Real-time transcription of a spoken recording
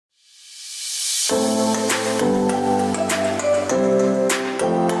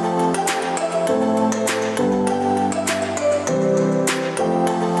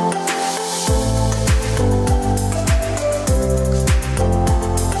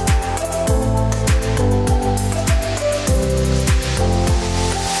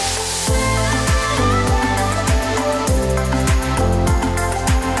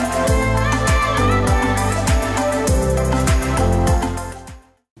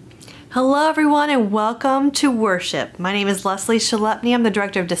Hello everyone and welcome to worship. My name is Leslie Shalepny. I'm the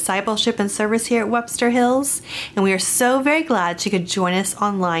Director of Discipleship and Service here at Webster Hills, and we are so very glad you could join us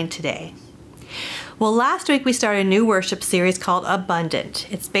online today. Well, last week we started a new worship series called Abundant.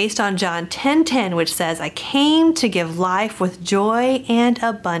 It's based on John 10:10, which says, "I came to give life with joy and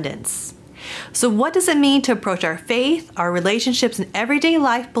abundance." So what does it mean to approach our faith, our relationships, and everyday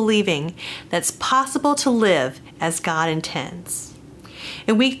life believing that it's possible to live as God intends?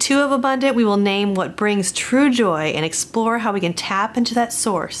 In week 2 of Abundant, we will name what brings true joy and explore how we can tap into that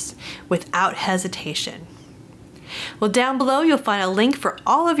source without hesitation. Well, down below you'll find a link for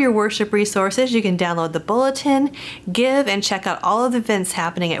all of your worship resources. You can download the bulletin, give, and check out all of the events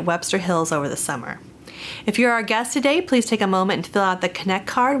happening at Webster Hills over the summer. If you're our guest today, please take a moment and fill out the Connect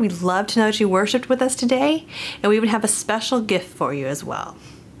card. We'd love to know that you worshiped with us today, and we even have a special gift for you as well.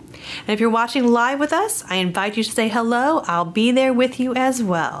 And if you're watching live with us, I invite you to say hello. I'll be there with you as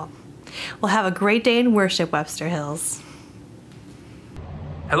well. Well, have a great day in worship, Webster Hills.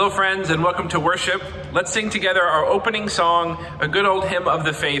 Hello, friends, and welcome to worship. Let's sing together our opening song, a good old hymn of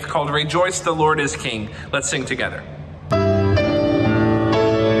the faith called "Rejoice, the Lord is King." Let's sing together.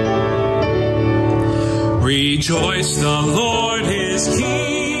 Rejoice, the Lord is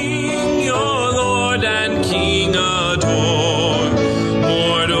King, your Lord and King adore.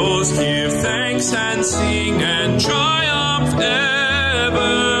 Mortals give thanks and sing and triumph evermore.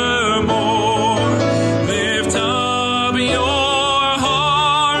 Lift up your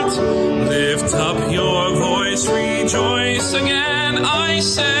heart, lift up your voice, rejoice again, I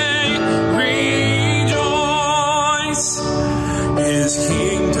say, rejoice. His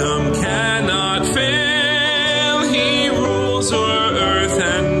kingdom cannot fail, he rules o'er earth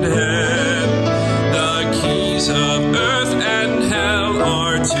and heaven. The keys of earth and hell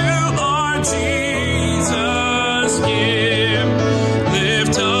are to our Jesus give.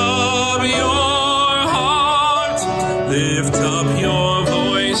 Lift up your heart, lift up your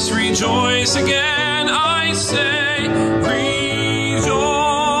voice, rejoice again, I say, rejoice.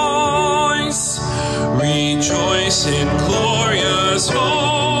 Rejoice in glorious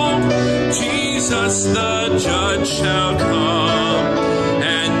hope, Jesus the judge shall come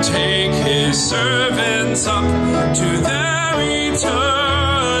and take his servants up to their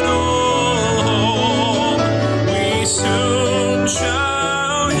eternal home. We soon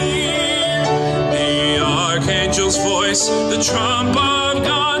shall hear the archangel's voice, the trump of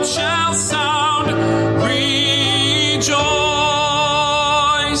God shall sound, rejoice.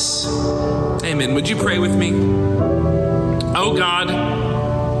 Amen. Would you pray with me? Oh God,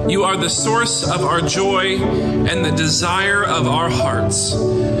 you are the source of our joy and the desire of our hearts.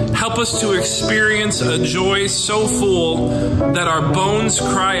 Help us to experience a joy so full that our bones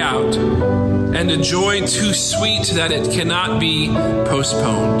cry out, and a joy too sweet that it cannot be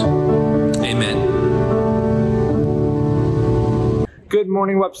postponed. Amen. Good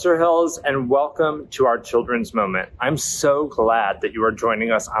morning, Webster Hills, and welcome to our Children's Moment. I'm so glad that you are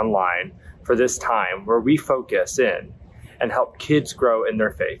joining us online for this time where we focus in and help kids grow in their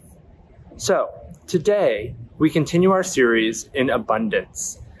faith. So today we continue our series in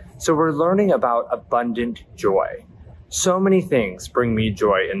abundance. So we're learning about abundant joy. So many things bring me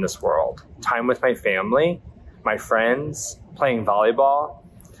joy in this world. Time with my family, my friends, playing volleyball.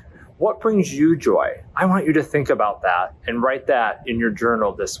 What brings you joy? I want you to think about that and write that in your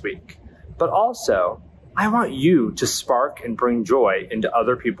journal this week. But also, I want you to spark and bring joy into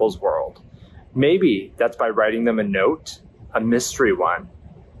other people's world. Maybe that's by writing them a note, a mystery one,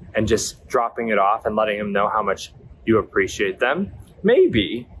 and just dropping it off and letting them know how much you appreciate them.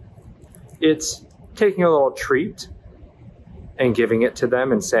 Maybe it's taking a little treat and giving it to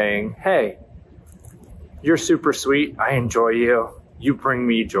them and saying, hey, you're super sweet. I enjoy you. You bring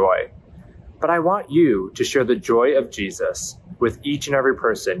me joy. But I want you to share the joy of Jesus with each and every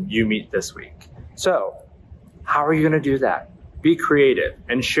person you meet this week. So how are you going to do that? Be creative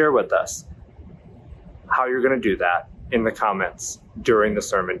and share with us how you're going to do that in the comments during the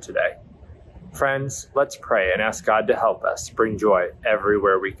sermon today. Friends, let's pray and ask God to help us bring joy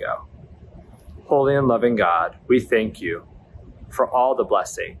everywhere we go. Holy and loving God, we thank you for all the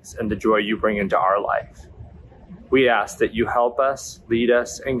blessings and the joy you bring into our life. We ask that you help us, lead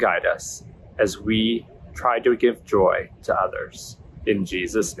us, and guide us as we try to give joy to others. In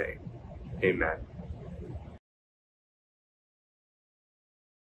Jesus' name, amen.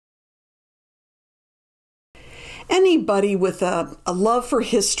 Anybody with a love for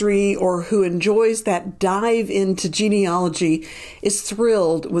history or who enjoys that dive into genealogy is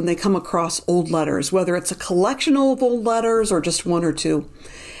thrilled when they come across old letters, whether it's a collection of old letters or just one or two.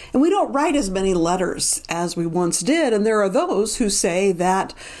 And we don't write as many letters as we once did, and there are those who say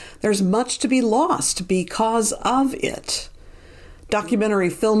that there's much to be lost because of it. Documentary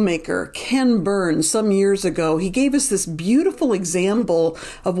filmmaker Ken Burns, some years ago, he gave us this beautiful example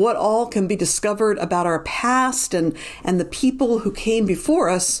of what all can be discovered about our past and the people who came before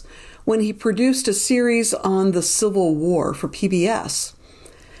us when he produced a series on the Civil War for PBS.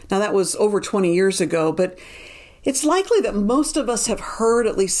 Now, that was over 20 years ago, but it's likely that most of us have heard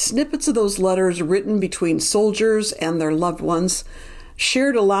at least snippets of those letters written between soldiers and their loved ones,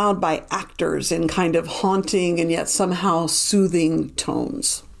 shared aloud by actors in kind of haunting and yet somehow soothing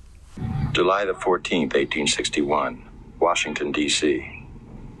tones. July the 14th, 1861, Washington, D.C.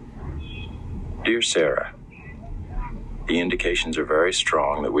 Dear Sarah, the indications are very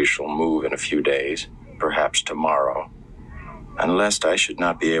strong that we shall move in a few days, perhaps tomorrow. And lest I should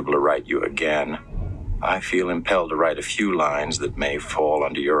not be able to write you again, I feel impelled to write a few lines that may fall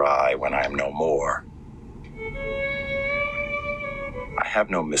under your eye when I am no more. I have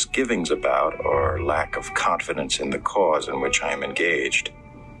no misgivings about or lack of confidence in the cause in which I am engaged,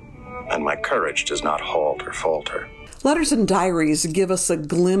 and my courage does not halt or falter. Letters and diaries give us a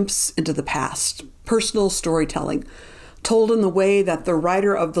glimpse into the past, personal storytelling, told in the way that the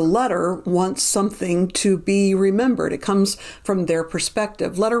writer of the letter wants something to be remembered. It comes from their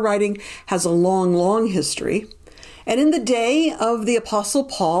perspective. Letter writing has a long, long history. And in the day of the Apostle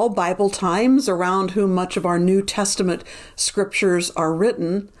Paul, Bible times, around whom much of our New Testament scriptures are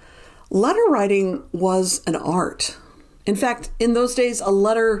written, letter writing was an art. In fact, in those days, a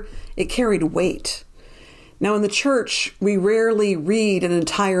letter, it carried weight. Now, in the church, we rarely read an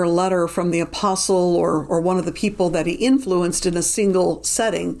entire letter from the apostle or one of the people that he influenced in a single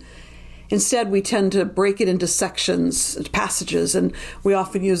setting. Instead, we tend to break it into sections, passages, and we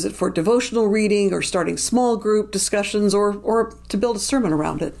often use it for devotional reading or starting small group discussions or to build a sermon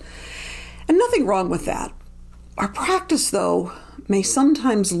around it. And nothing wrong with that. Our practice, though, may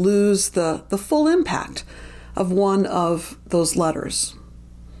sometimes lose the full impact of one of those letters.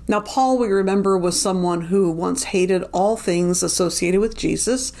 Now, Paul, we remember, was someone who once hated all things associated with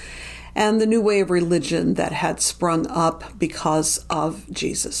Jesus and the new way of religion that had sprung up because of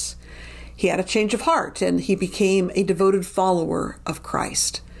Jesus. He had a change of heart, and he became a devoted follower of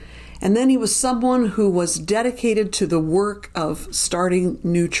Christ. And then he was someone who was dedicated to the work of starting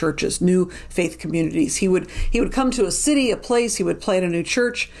new churches, new faith communities. He would come to a city, a place, he would plant a new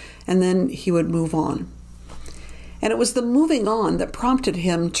church, and then he would move on. And it was the moving on that prompted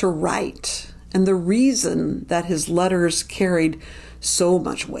him to write, and the reason that his letters carried so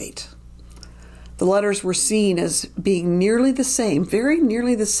much weight. The letters were seen as being nearly the same, very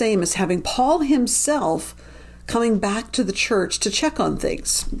nearly the same as having Paul himself coming back to the church to check on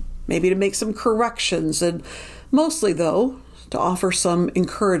things, maybe to make some corrections, and mostly, though, to offer some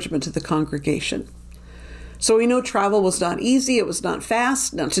encouragement to the congregation. So we know travel was not easy, it was not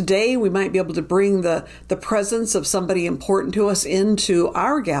fast. Now today we might be able to bring the presence of somebody important to us into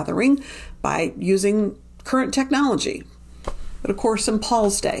our gathering by using current technology. But of course, in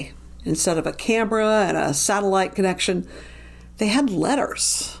Paul's day, instead of a camera and a satellite connection, they had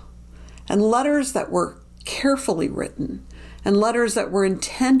letters. And letters that were carefully written, and letters that were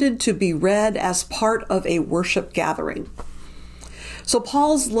intended to be read as part of a worship gathering. So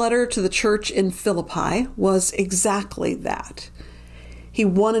Paul's letter to the church in Philippi was exactly that. He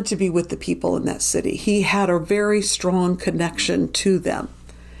wanted to be with the people in that city. He had a very strong connection to them.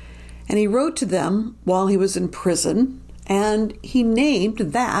 And he wrote to them while he was in prison, and he named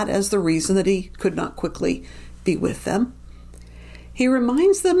that as the reason that he could not quickly be with them. He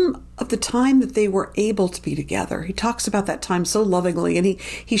reminds them of the time that they were able to be together. He talks about that time so lovingly, and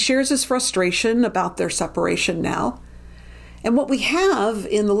he shares his frustration about their separation now. And what we have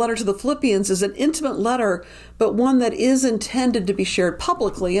in the letter to the Philippians is an intimate letter, but one that is intended to be shared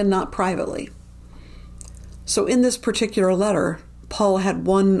publicly and not privately. So in this particular letter, Paul had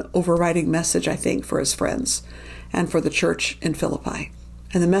one overriding message, I think, for his friends and for the church in Philippi.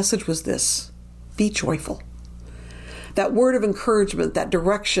 And the message was this: be joyful. That word of encouragement, that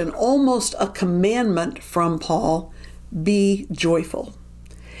direction, almost a commandment from Paul, be joyful.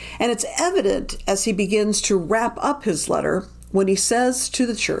 And it's evident as he begins to wrap up his letter when he says to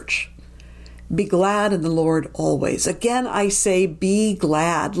the church, be glad in the Lord always. Again, I say, be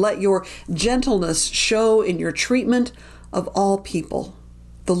glad. Let your gentleness show in your treatment of all people.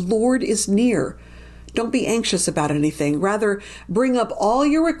 The Lord is near. Don't be anxious about anything. Rather, bring up all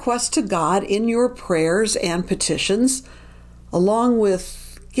your requests to God in your prayers and petitions, along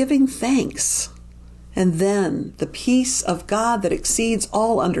with giving thanks. And then the peace of God that exceeds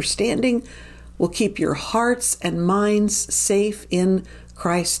all understanding will keep your hearts and minds safe in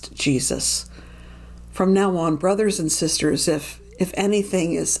Christ Jesus. From now on, brothers and sisters, if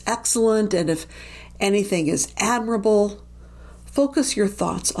anything is excellent and if anything is admirable, focus your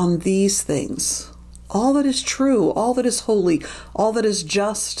thoughts on these things. All that is true, all that is holy, all that is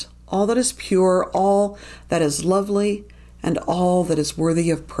just, all that is pure, all that is lovely, and all that is worthy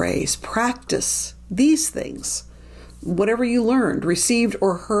of praise. Practice these things, whatever you learned, received,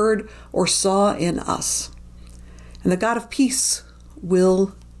 or heard, or saw in us. And the God of peace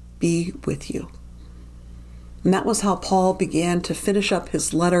will be with you. And that was how Paul began to finish up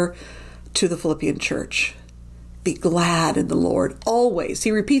his letter to the Philippian church. Be glad in the Lord always. He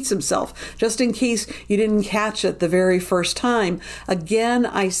repeats himself, just in case you didn't catch it the very first time. Again,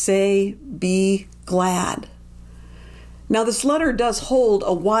 I say, be glad. Now, this letter does hold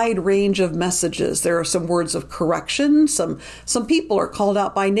a wide range of messages. There are some words of correction. Some people are called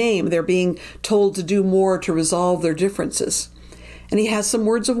out by name. They're being told to do more to resolve their differences. And he has some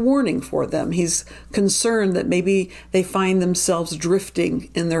words of warning for them. He's concerned that maybe they find themselves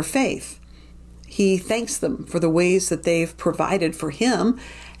drifting in their faith. He thanks them for the ways that they've provided for him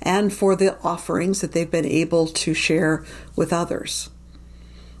and for the offerings that they've been able to share with others.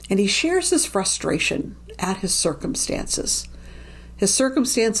 And he shares his frustration at his circumstances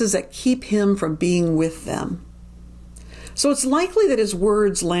that keep him from being with them. So it's likely that his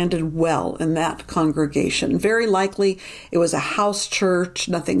words landed well in that congregation. Very likely it was a house church,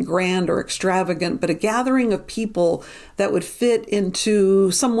 nothing grand or extravagant, but a gathering of people that would fit into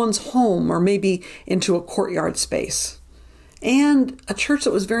someone's home or maybe into a courtyard space. And a church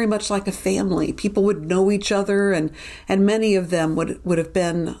that was very much like a family. People would know each other, and many of them would have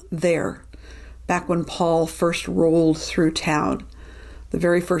been there back when Paul first rolled through town, the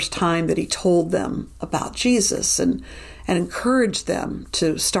very first time that he told them about Jesus and encouraged them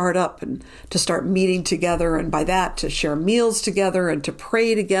to start up and to start meeting together, and by that to share meals together and to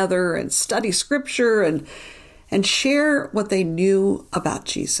pray together and study scripture and share what they knew about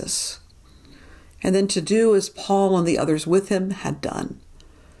Jesus. And then to do as Paul and the others with him had done,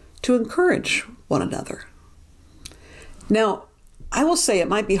 to encourage one another. Now, I will say it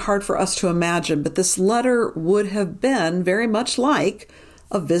might be hard for us to imagine, but this letter would have been very much like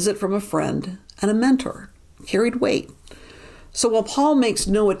a visit from a friend and a mentor, carried weight. So while Paul makes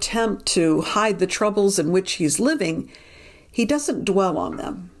no attempt to hide the troubles in which he's living, he doesn't dwell on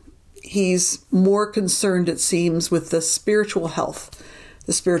them. He's more concerned, it seems, with the spiritual health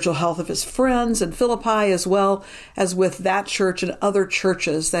of his friends in Philippi, as well as with that church and other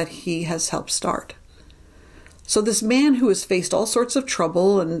churches that he has helped start. So this man who has faced all sorts of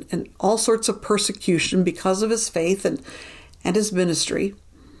trouble and all sorts of persecution because of his faith and his ministry,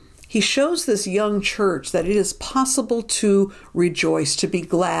 he shows this young church that it is possible to rejoice, to be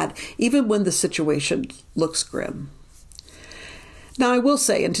glad, even when the situation looks grim. Now, I will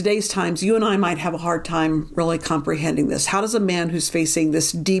say, in today's times, you and I might have a hard time really comprehending this. How does a man who's facing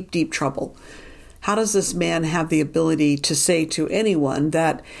this deep, deep trouble, how does this man have the ability to say to anyone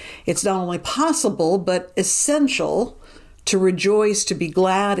that it's not only possible, but essential to rejoice, to be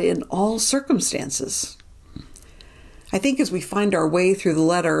glad in all circumstances? I think as we find our way through the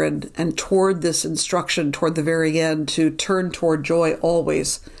letter and toward this instruction toward the very end to turn toward joy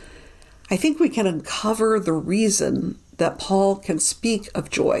always, I think we can uncover the reason that Paul can speak of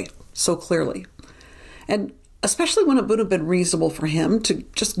joy so clearly. And especially when it would have been reasonable for him to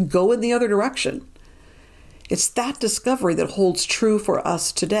just go in the other direction. It's that discovery that holds true for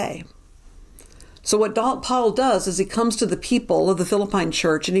us today. So what Paul does is he comes to the people of the Philippine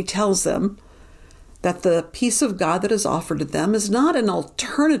church and he tells them that the peace of God that is offered to them is not an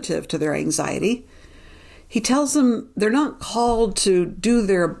alternative to their anxiety. He tells them they're not called to do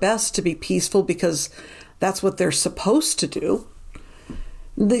their best to be peaceful because that's what they're supposed to do.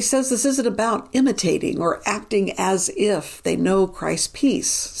 He says this isn't about imitating or acting as if they know Christ's peace,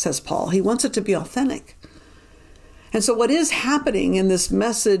 says Paul. He wants it to be authentic. And so what is happening in this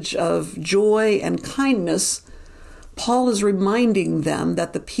message of joy and kindness, Paul is reminding them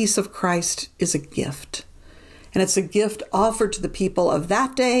that the peace of Christ is a gift. And it's a gift offered to the people of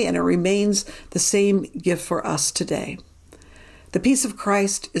that day, and it remains the same gift for us today. The peace of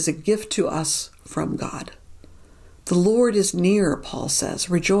Christ is a gift to us from God. The Lord is near, Paul says.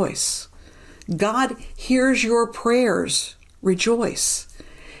 Rejoice. God hears your prayers. Rejoice.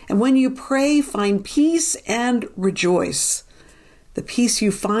 And when you pray, find peace and rejoice. The peace you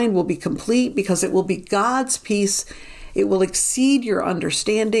find will be complete because it will be God's peace. It will exceed your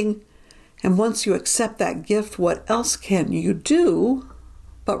understanding. And once you accept that gift, what else can you do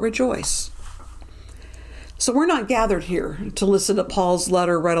but rejoice? So we're not gathered here to listen to Paul's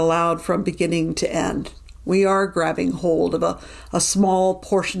letter read aloud from beginning to end. We are grabbing hold of a small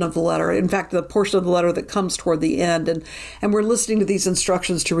portion of the letter. In fact, the portion of the letter that comes toward the end. And we're listening to these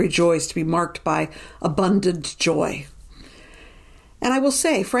instructions to rejoice, to be marked by abundant joy. And I will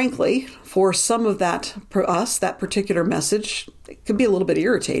say, frankly, for some of that, for us, that particular message, it can be a little bit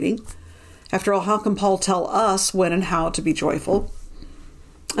irritating. After all, how can Paul tell us when and how to be joyful?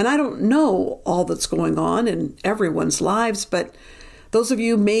 And I don't know all that's going on in everyone's lives, but those of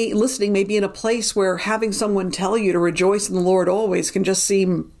you listening may be in a place where having someone tell you to rejoice in the Lord always can just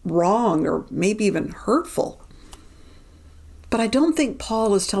seem wrong or maybe even hurtful. But I don't think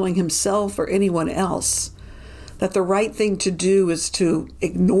Paul is telling himself or anyone else that the right thing to do is to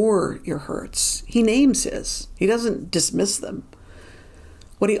ignore your hurts. He names his. He doesn't dismiss them.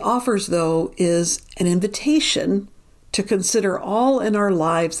 What he offers, though, is an invitation to consider all in our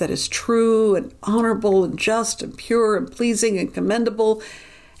lives that is true and honorable and just and pure and pleasing and commendable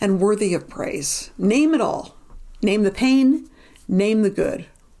and worthy of praise. Name it all. Name the pain, name the good,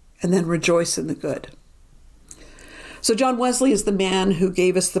 and then rejoice in the good. So John Wesley is the man who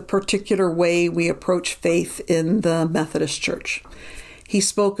gave us the particular way we approach faith in the Methodist Church. He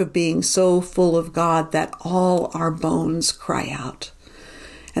spoke of being so full of God that all our bones cry out,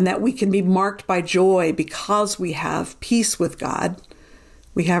 and that we can be marked by joy because we have peace with God,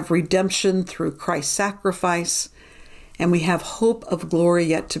 we have redemption through Christ's sacrifice, and we have hope of glory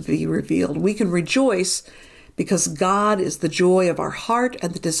yet to be revealed. We can rejoice because God is the joy of our heart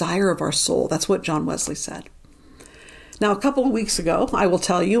and the desire of our soul. That's what John Wesley said. Now, a couple of weeks ago, I will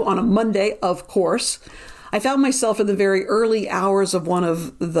tell you, on a Monday, of course, I found myself in the very early hours of one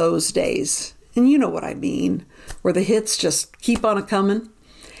of those days. And you know what I mean, where the hits just keep on a-coming.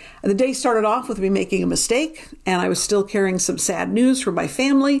 And the day started off with me making a mistake, and I was still carrying some sad news from my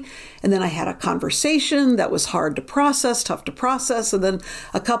family. And then I had a conversation that was hard to process, tough to process. And then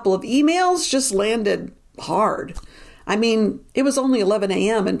a couple of emails just landed hard. I mean, it was only 11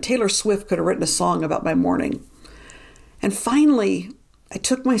 a.m. and Taylor Swift could have written a song about my morning. And finally, I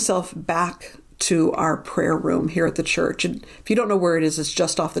took myself back to our prayer room here at the church. And if you don't know where it is, it's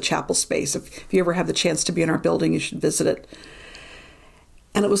just off the chapel space. If you ever have the chance to be in our building, you should visit it.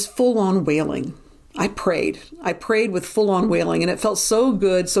 And it was full-on wailing. I prayed with full-on wailing, and it felt so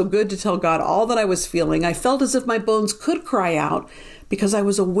good to tell God all that I was feeling. I felt as if my bones could cry out because I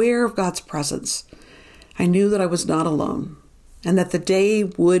was aware of God's presence. I knew that I was not alone, and that the day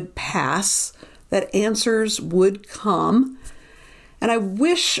would pass, that answers would come. And I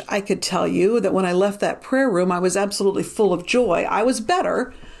wish I could tell you that when I left that prayer room, I was absolutely full of joy. I was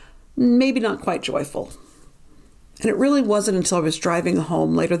better, maybe not quite joyful. And it really wasn't until I was driving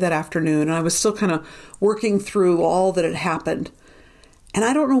home later that afternoon, and I was still kind of working through all that had happened. And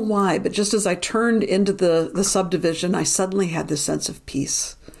I don't know why, but just as I turned into the subdivision, I suddenly had this sense of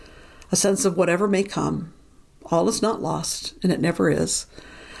peace, a sense of whatever may come. All is not lost, and it never is.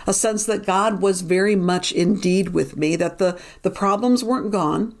 A sense that God was very much indeed with me, that the problems weren't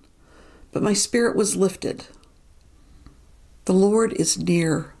gone, but my spirit was lifted. The Lord is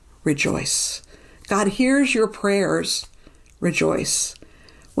near, rejoice. God hears your prayers, rejoice.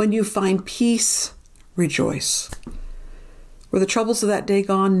 When you find peace, rejoice. Were the troubles of that day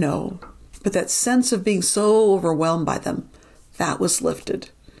gone? No. But that sense of being so overwhelmed by them, that was lifted.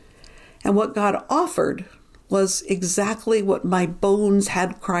 And what God offered was exactly what my bones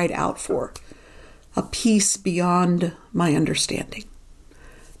had cried out for, a peace beyond my understanding.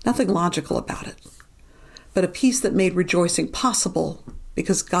 Nothing logical about it, but a peace that made rejoicing possible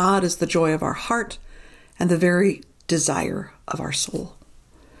because God is the joy of our heart and the very desire of our soul.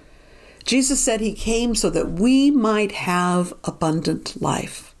 Jesus said he came so that we might have abundant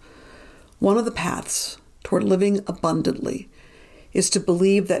life. One of the paths toward living abundantly is to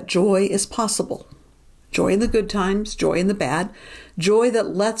believe that joy is possible. Joy in the good times, joy in the bad, joy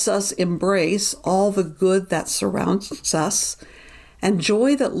that lets us embrace all the good that surrounds us, and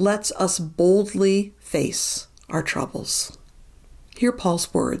joy that lets us boldly face our troubles. Hear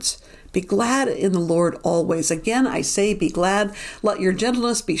Paul's words, be glad in the Lord always. Again, I say, be glad. Let your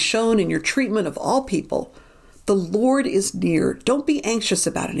gentleness be shown in your treatment of all people. The Lord is near. Don't be anxious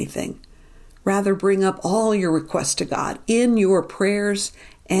about anything. Rather, bring up all your requests to God in your prayers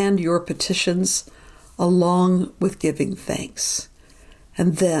and your petitions, along with giving thanks.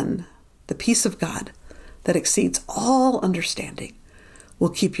 And then the peace of God that exceeds all understanding will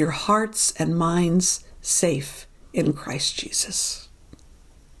keep your hearts and minds safe in Christ Jesus.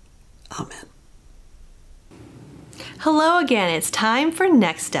 Amen. Hello again. It's time for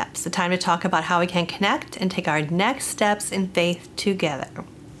Next Steps, the time to talk about how we can connect and take our next steps in faith together.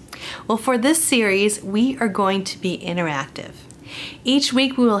 Well, for this series, we are going to be interactive. Each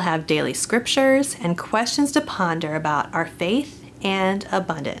week we will have daily scriptures and questions to ponder about our faith and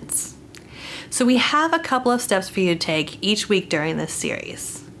abundance. So we have a couple of steps for you to take each week during this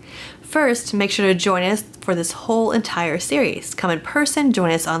series. First, make sure to join us for this whole entire series. Come in person,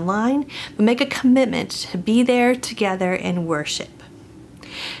 join us online, but make a commitment to be there together in worship.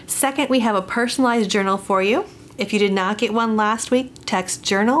 Second, we have a personalized journal for you. If you did not get one last week, text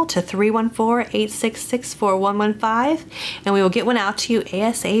journal to 314-866-4115 and we will get one out to you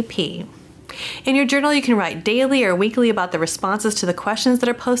ASAP. In your journal, you can write daily or weekly about the responses to the questions that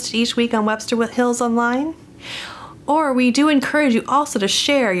are posted each week on Webster Hills Online. Or we do encourage you also to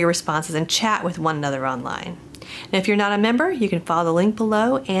share your responses and chat with one another online. And if you're not a member, you can follow the link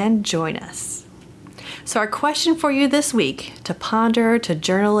below and join us. So our question for you this week to ponder, to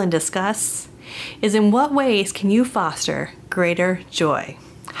journal, and discuss is, in what ways can you foster greater joy?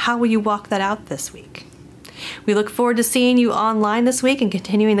 How will you walk that out this week? We look forward to seeing you online this week and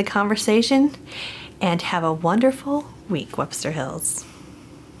continuing the conversation. And have a wonderful week, Webster Hills.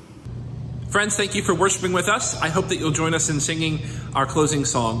 Friends, thank you for worshiping with us. I hope that you'll join us in singing our closing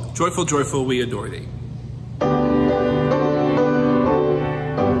song, Joyful, Joyful, We Adore Thee.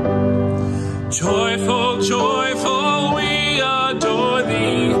 Joyful, joyful, we adore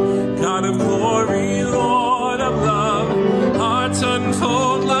Thee, God of glory, Lord of love. Hearts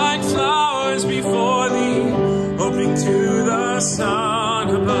unfold like flowers before Thee, hoping to the sun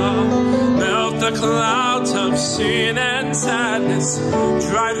above. Melt the clouds of sin and sadness,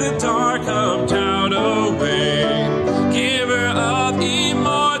 drive the dark of doubt away. Giver of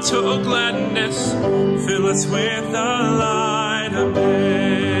immortal gladness, fill us with the light of day.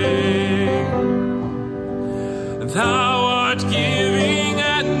 Thou art giving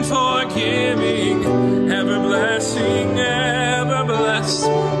and forgiving, ever blessing, ever blessed,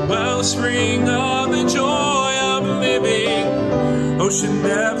 wellspring of the joy of living, ocean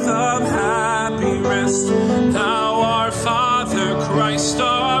depth of happy rest. Thou our Father, Christ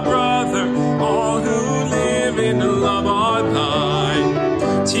our brother, all who live in love are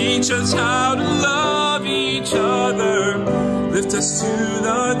thine. Teach us how to love each other, lift us to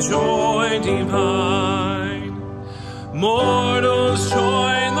the joy divine. Mortals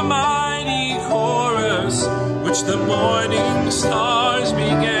join the mighty chorus, which the morning stars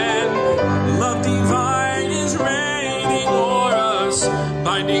began. Love divine is reigning o'er us,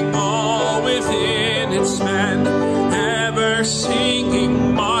 binding all within its span. Ever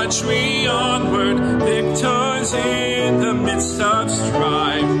singing, march we onward, victors in the midst of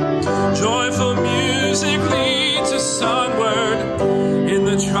strife. Joyful music leads us onward in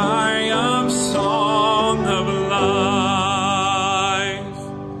the triumph song of life.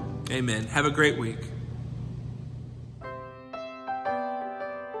 Amen. Have a great week.